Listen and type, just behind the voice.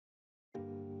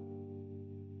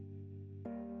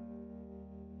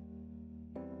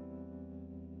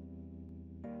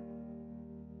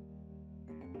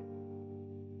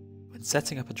When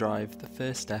setting up a drive, the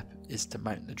first step is to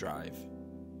mount the drive.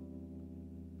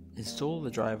 Install the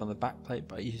drive on the backplate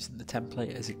by using the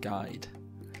template as a guide.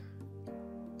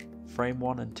 Frame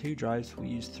 1 and 2 drives will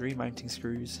use 3 mounting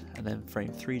screws, and then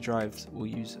frame 3 drives will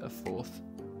use a 4th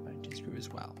mounting screw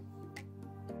as well.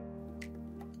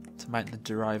 To mount the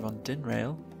drive on DIN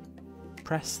rail,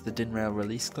 press the DIN rail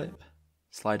release clip,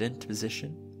 slide into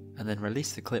position, and then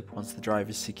release the clip once the drive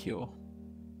is secure.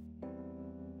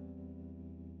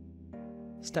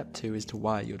 Step 2 is to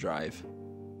wire your drive.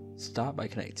 Start by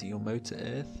connecting your motor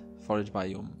earth, followed by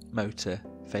your motor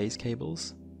phase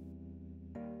cables.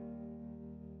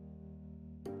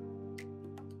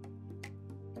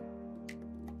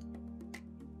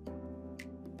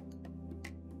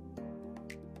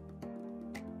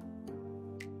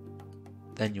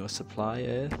 Then your supply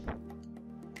earth,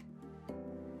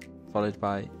 followed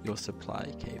by your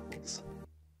supply cables.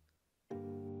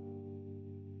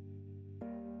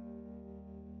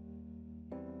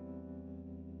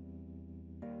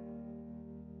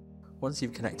 Once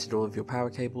you've connected all of your power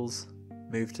cables,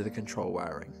 move to the control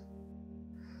wiring.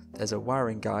 There's a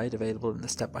wiring guide available in the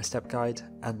step-by-step guide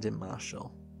and in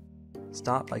Marshal.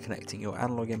 Start by connecting your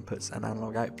analog inputs and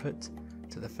analog output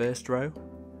to the first row.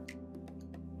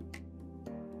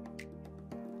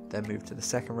 Then move to the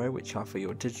second row, which are for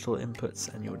your digital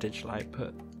inputs and your digital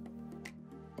output.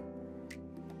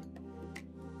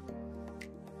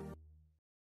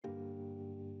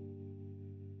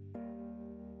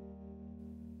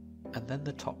 And then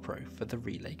the top row for the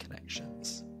relay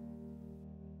connections.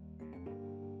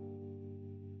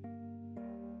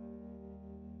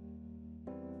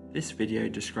 This video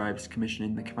describes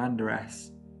commissioning the Commander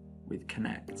S with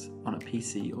Connect on a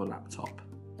PC or laptop.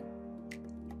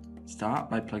 Start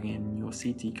by plugging in your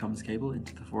CT comms cable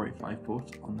into the 485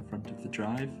 port on the front of the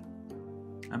drive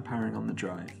and powering on the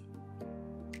drive.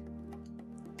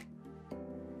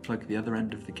 Plug the other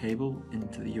end of the cable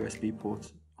into the USB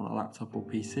port on a laptop or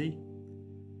PC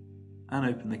and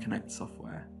open the Connect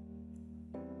software.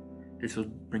 This will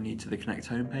bring you to the Connect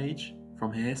homepage.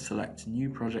 From here, select New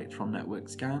Project from Network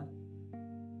Scan,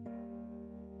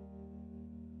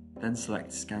 then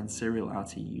select Scan Serial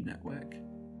RTU Network.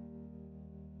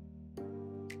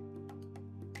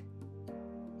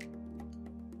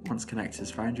 Once Connect has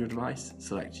found your device,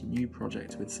 select New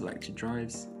Project with selected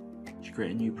drives to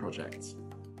create a new project.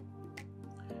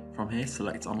 From here,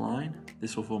 select Online.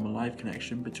 This will form a live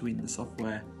connection between the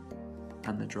software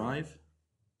and the drive,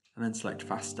 and then select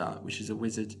Fast Start, which is a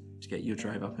wizard to get your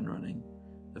drive up and running.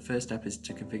 The first step is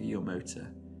to configure your motor.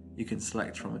 You can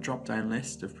select from a drop-down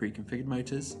list of pre-configured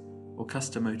motors or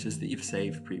custom motors that you've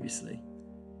saved previously.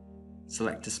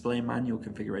 Select Display Manual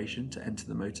Configuration to enter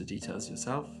the motor details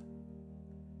yourself.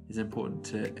 It's important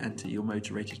to enter your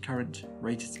motor rated current,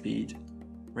 rated speed,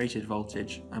 rated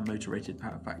voltage, and motor rated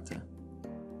power factor.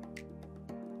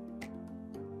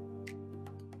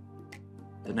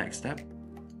 The next step,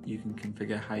 you can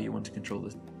configure how you want to control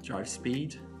the drive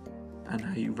speed and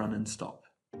how you run and stop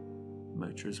the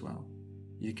motor as well.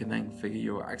 You can then configure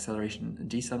your acceleration and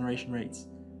deceleration rates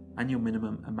and your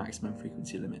minimum and maximum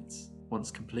frequency limits.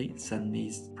 Once complete, send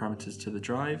these parameters to the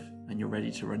drive and you're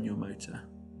ready to run your motor.